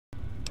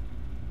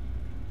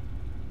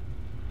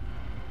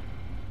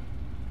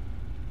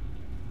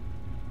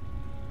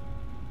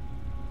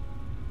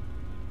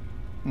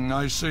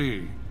I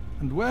see.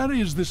 And where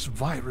is this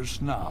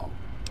virus now?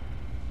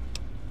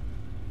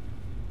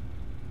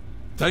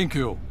 Thank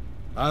you.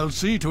 I'll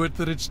see to it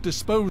that it's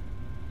disposed.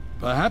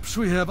 Perhaps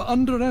we have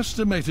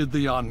underestimated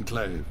the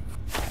Enclave.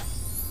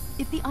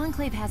 If the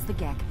Enclave has the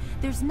Gek,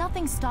 there's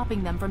nothing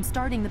stopping them from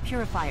starting the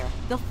Purifier.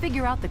 They'll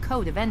figure out the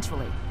code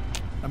eventually.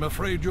 I'm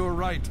afraid you're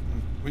right.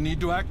 We need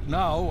to act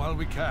now while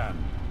we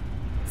can.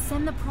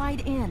 Send the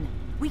Pride in.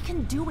 We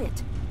can do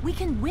it. We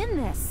can win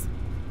this.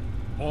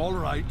 All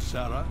right,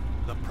 Sarah.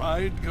 The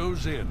Pride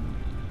goes in.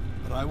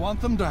 But I want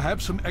them to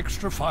have some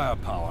extra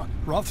firepower.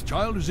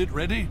 Rothschild, is it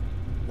ready?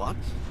 What?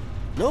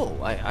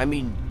 No, I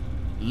mean,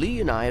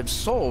 Lee and I have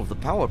solved the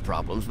power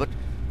problems, but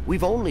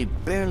we've only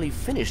barely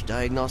finished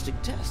diagnostic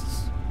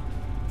tests.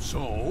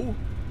 So?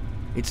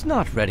 It's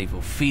not ready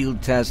for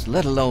field tests,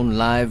 let alone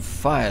live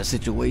fire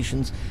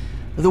situations.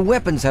 The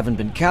weapons haven't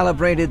been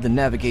calibrated, the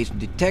navigation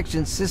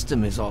detection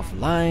system is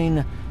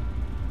offline.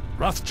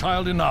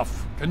 Rothschild,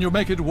 enough. Can you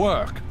make it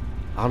work?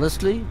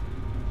 Honestly,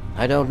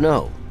 I don't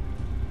know.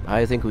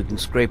 I think we can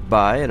scrape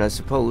by, and I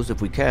suppose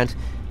if we can't,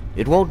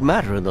 it won't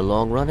matter in the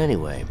long run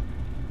anyway.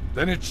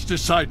 Then it's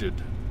decided.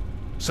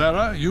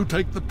 Sarah, you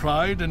take the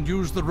Pride and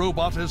use the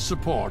robot as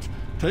support.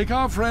 Take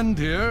our friend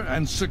here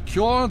and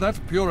secure that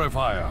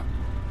Purifier.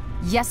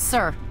 Yes,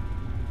 sir.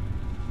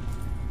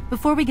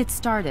 Before we get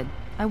started,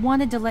 I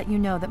wanted to let you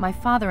know that my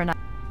father and I,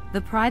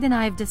 the Pride and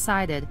I have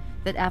decided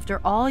that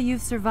after all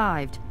you've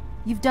survived,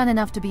 you've done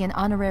enough to be an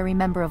honorary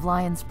member of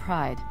Lion's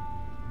Pride.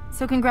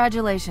 So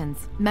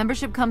congratulations.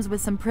 Membership comes with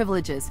some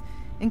privileges,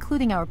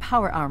 including our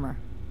power armor.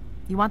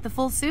 You want the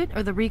full suit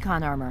or the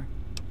recon armor?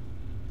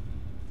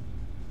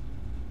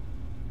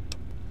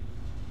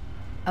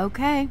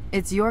 Okay,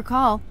 it's your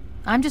call.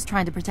 I'm just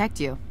trying to protect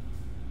you.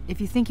 If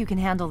you think you can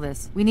handle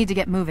this, we need to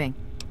get moving.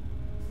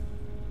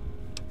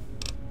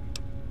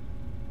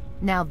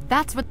 Now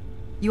that's what...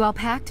 You all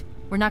packed?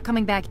 We're not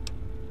coming back.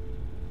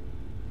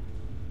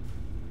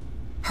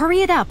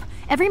 Hurry it up!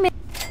 Every minute...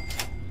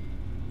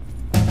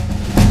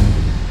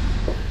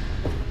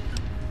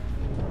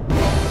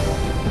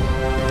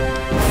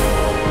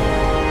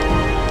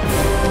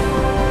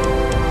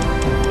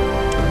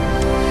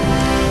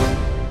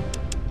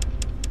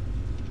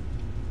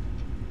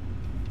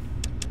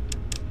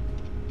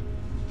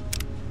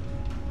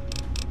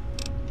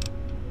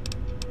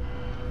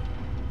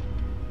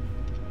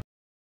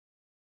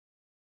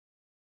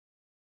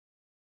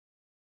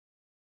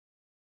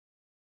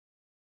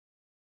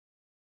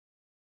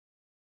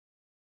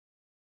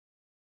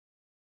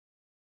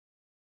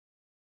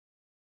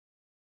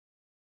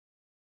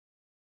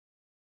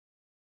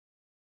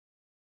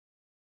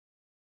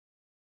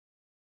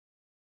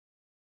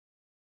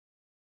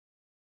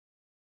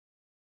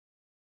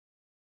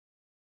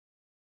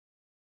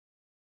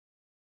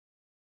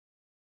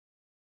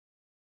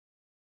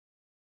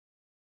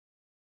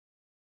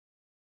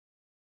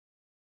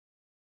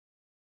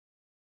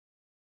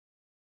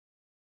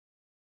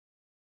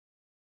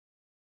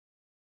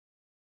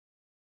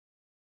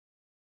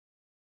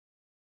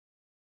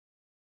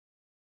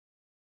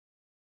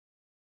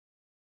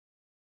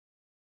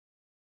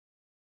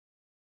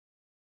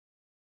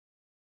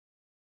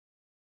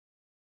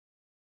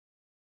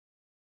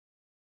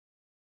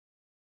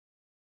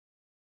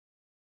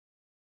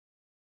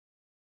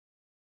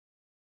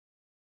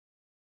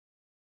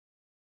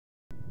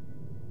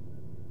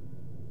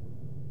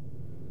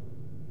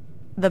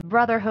 The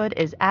Brotherhood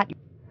is at...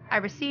 I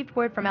received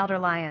word from Elder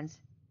Lyons.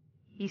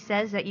 He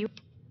says that you...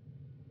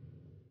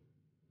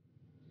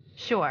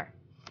 Sure.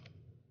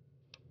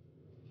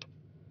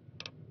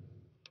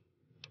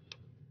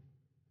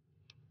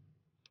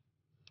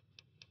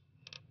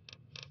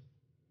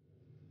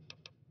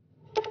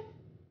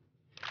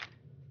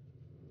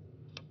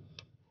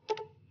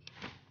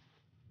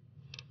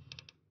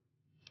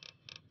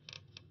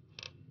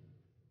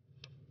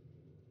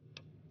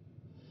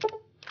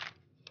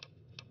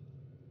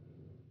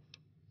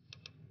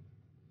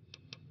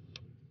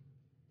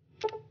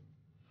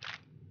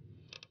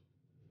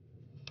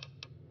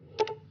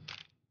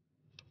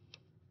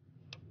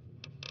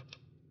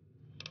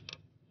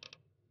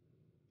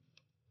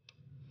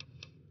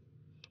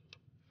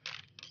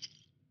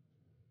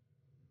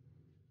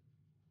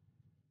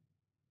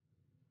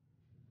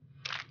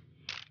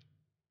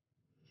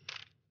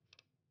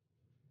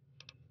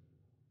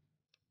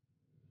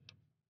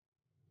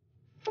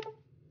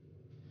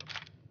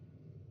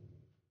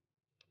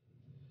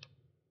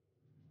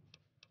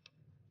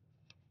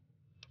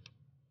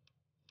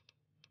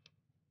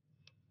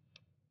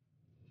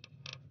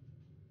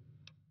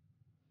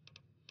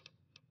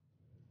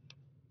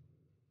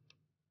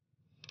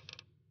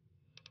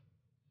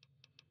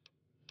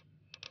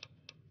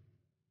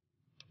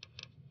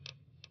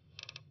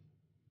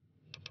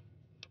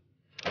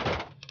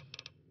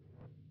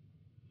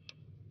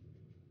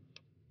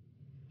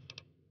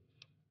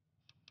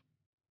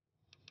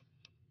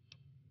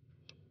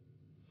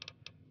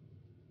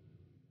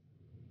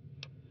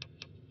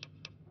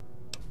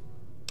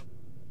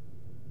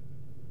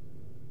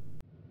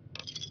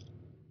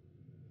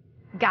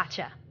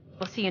 Gotcha.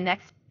 We'll see you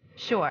next...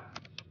 Sure.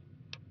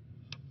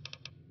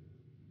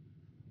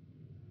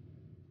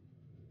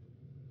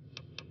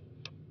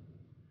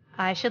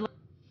 I should...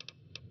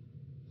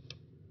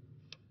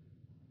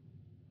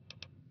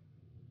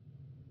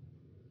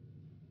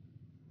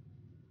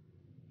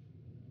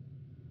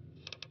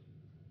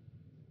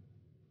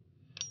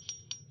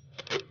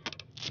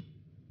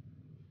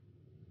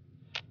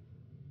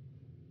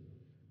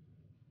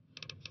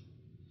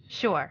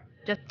 Sure,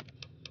 just...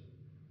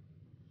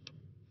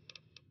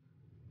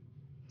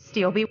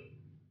 Steel be...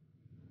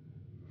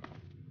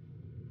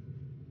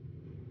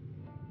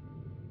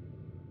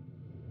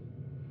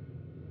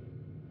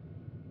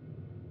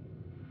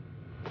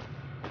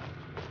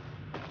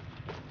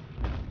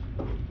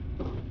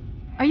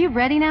 Are you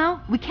ready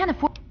now? We can't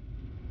afford...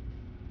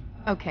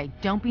 Okay,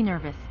 don't be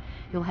nervous.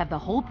 You'll have the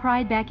whole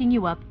Pride backing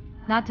you up,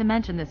 not to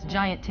mention this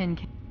giant tin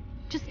can.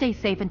 Just stay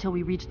safe until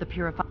we reach the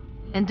purifier.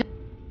 And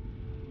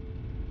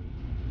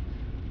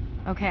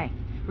okay,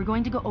 we're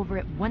going to go over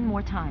it one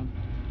more time.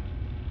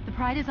 The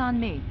Pride is on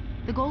me.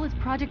 The goal is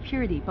Project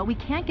Purity, but we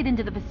can't get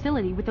into the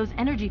facility with those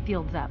energy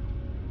fields up.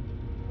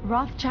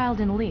 Rothschild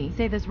and Lee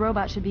say this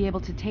robot should be able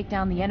to take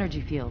down the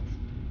energy fields.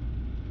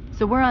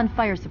 So we're on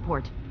fire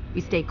support. We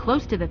stay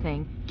close to the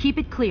thing, keep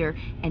it clear,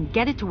 and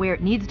get it to where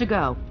it needs to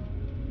go.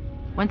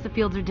 Once the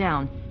fields are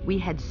down, we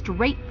head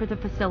straight for the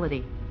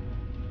facility.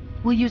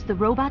 We'll use the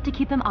robot to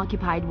keep them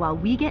occupied while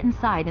we get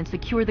inside and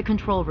secure the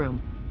control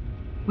room.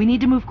 We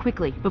need to move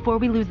quickly before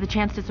we lose the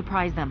chance to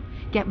surprise them.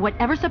 Get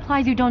whatever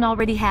supplies you don't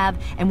already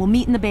have, and we'll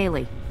meet in the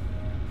Bailey.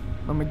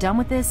 When we're done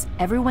with this,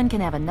 everyone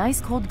can have a nice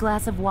cold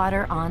glass of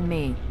water on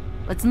me.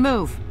 Let's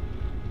move.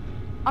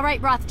 All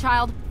right,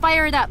 Rothschild,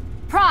 fire it up.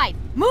 Pride,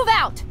 move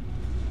out!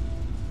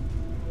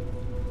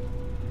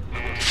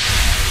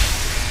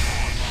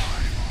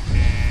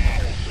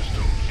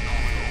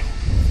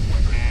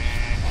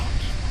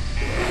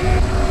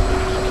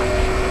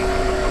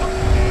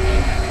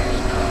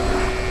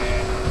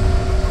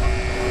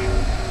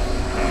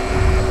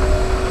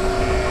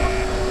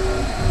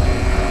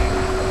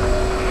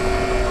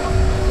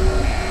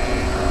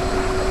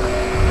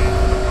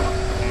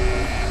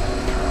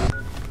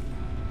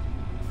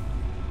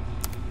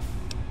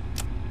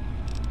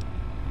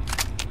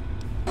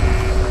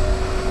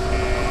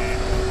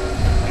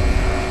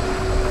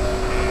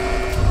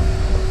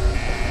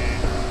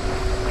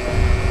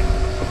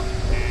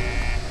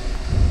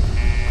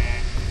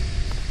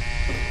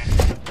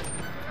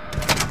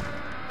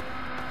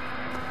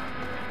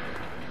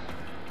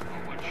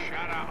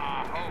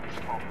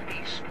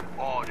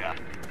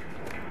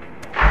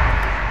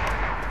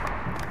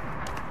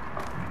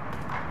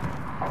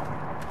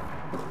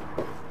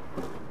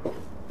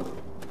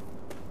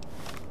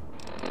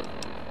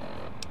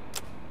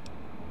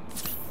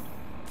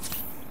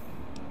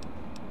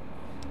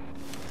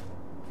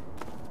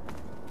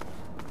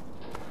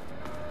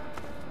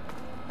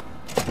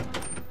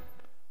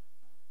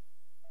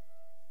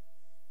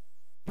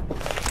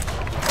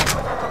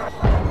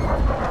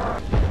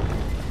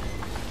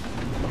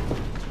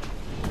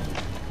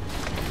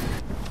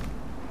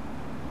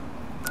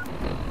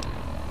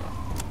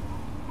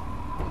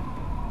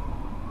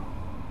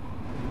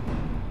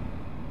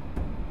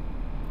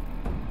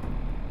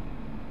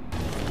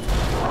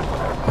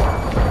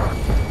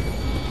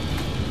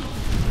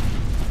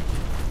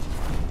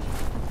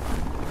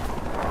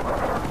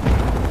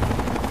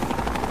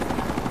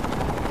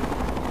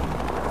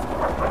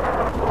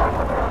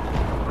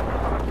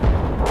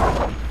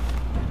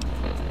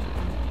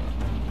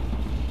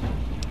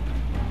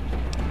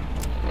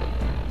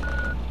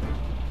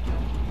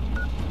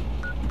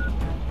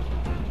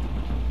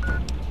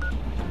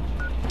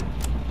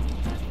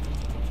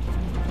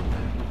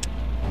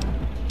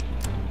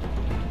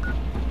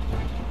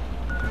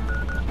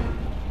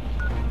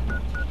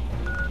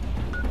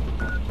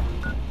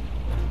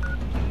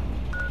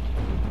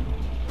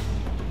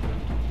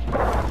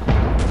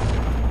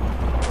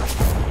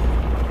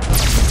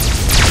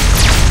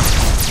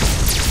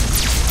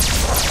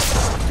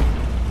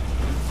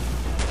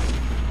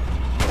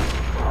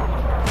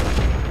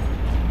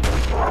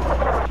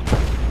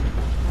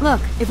 Look,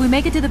 if we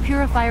make it to the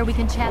purifier, we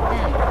can chat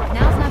then.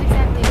 Now's not exactly